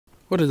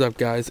What is up,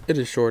 guys? It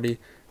is Shorty.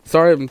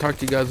 Sorry I haven't talked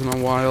to you guys in a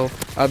while.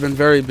 I've been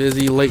very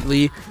busy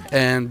lately,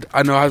 and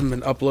I know I haven't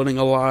been uploading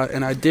a lot,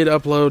 and I did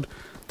upload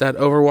that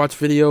Overwatch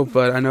video,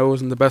 but I know it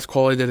wasn't the best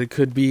quality that it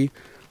could be,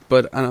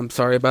 but I'm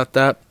sorry about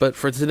that. But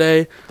for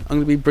today, I'm going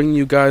to be bringing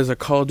you guys a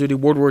Call of Duty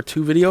World War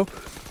II video.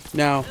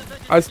 Now,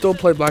 I still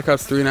play Black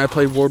Ops 3 and I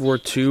played World War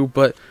II,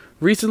 but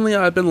recently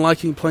I've been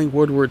liking playing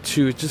World War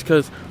II just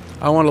because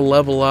I want to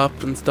level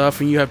up and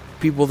stuff, and you have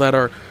people that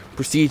are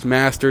Prestige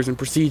Masters and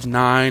Prestige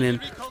 9 and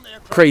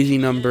crazy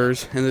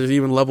numbers, and there's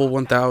even level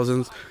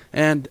 1000s,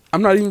 and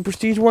I'm not even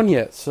Prestige 1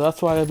 yet, so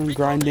that's why I've been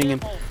grinding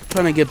and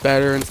trying to get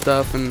better and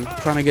stuff, and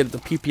trying to get the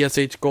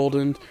PPSH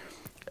golden.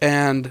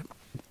 And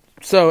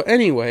so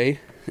anyway,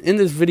 in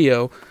this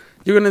video,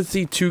 you're going to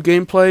see two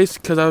gameplays,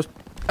 because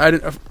I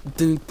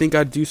didn't think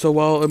I'd do so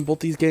well in both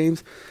these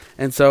games,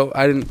 and so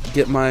I didn't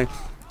get my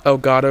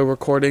Elgato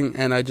recording,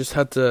 and I just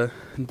had to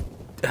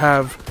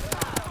have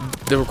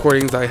the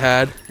recordings I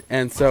had.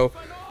 And so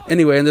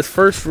anyway, in this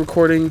first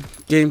recording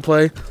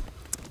gameplay,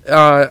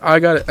 I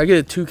get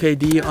a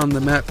 2KD on the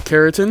map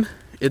Carentan.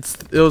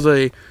 It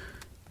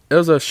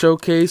was a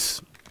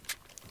showcase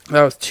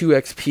that was 2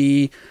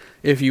 XP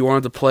if you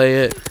wanted to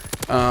play it.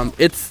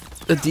 It's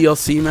a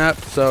DLC map,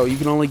 so you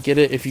can only get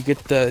it if you get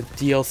the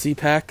DLC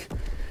pack,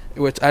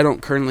 which I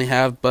don't currently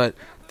have, but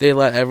they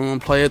let everyone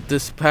play it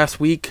this past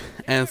week,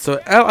 and so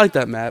I like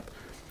that map.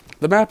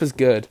 The map is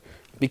good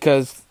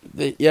because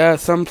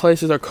some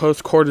places are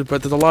close quarters,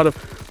 but there's a lot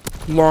of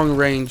long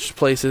range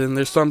places, and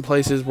there's some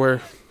places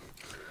where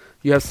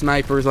you have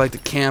snipers like the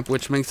camp,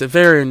 which makes it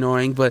very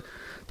annoying, but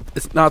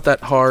it's not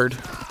that hard.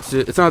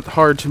 It's not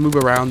hard to move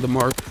around them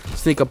or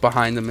sneak up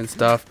behind them and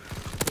stuff,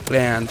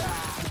 and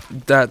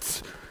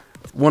that's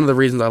one of the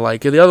reasons I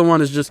like it. The other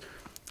one is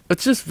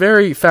it's just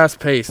very fast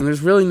paced, and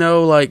there's really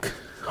no like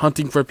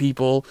hunting for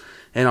people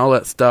and all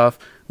that stuff,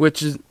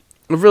 which is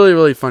a really,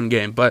 really fun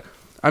game. But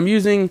I'm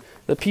using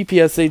the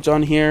PPSH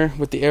on here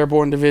with the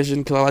airborne division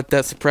because I like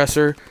that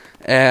suppressor.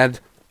 And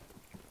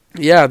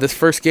yeah, this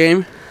first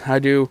game I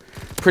do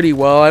pretty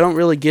well. I don't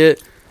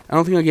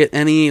think I get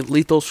any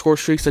lethal score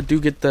streaks. I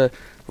do get the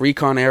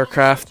recon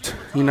aircraft,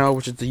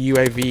 which is the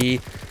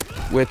UAV,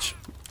 which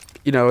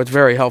it's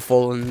very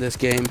helpful in this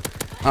game.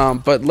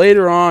 But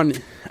later on,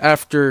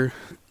 after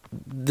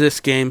this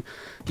game,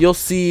 you'll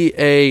see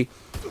a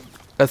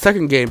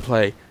second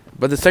gameplay.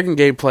 But the second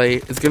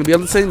gameplay is going to be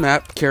on the same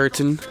map,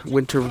 Carentan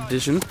Winter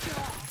Edition,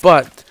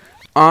 but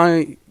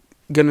I'm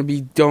going to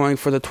be going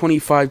for the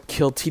 25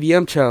 kill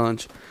TDM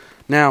challenge.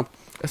 Now,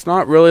 it's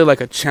not really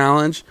like a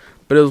challenge,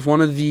 but it was one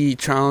of the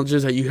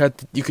challenges that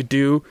you could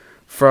do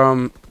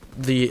from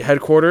the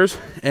headquarters,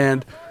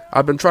 and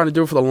I've been trying to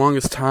do it for the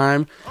longest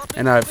time,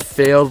 and I've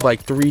failed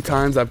like 3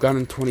 times. I've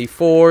gotten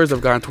 24s,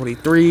 I've gotten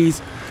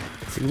 23s.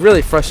 It's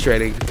really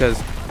frustrating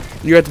because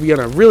you have to be on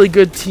a really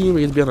good team, or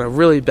you have to be on a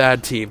really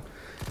bad team.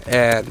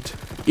 And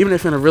even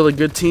if you're in a really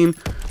good team,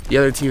 the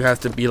other team has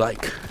to be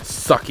like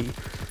sucky,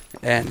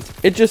 and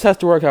it just has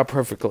to work out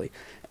perfectly.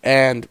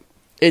 And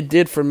it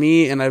did for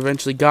me, and I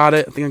eventually got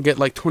it. I think I get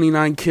like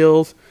 29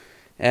 kills,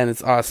 and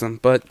it's awesome.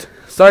 But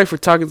sorry for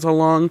talking so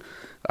long.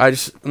 I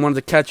just wanted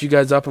to catch you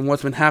guys up on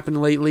what's been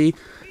happening lately,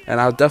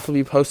 and I'll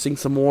definitely be posting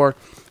some more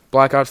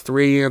Black Ops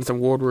 3 and some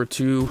World War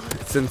II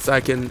since I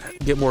can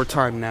get more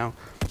time now.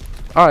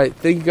 Alright,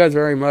 thank you guys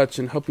very much,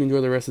 and hope you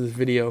enjoy the rest of this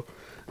video.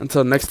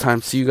 Until next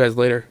time, see you guys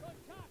later.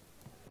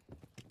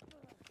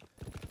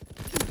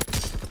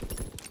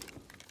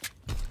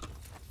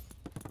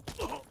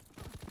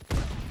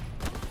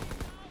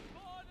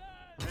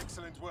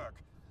 Excellent work.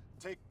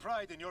 Take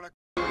pride in your...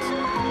 Tell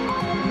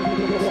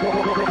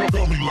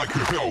me like a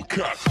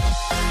Hellcat.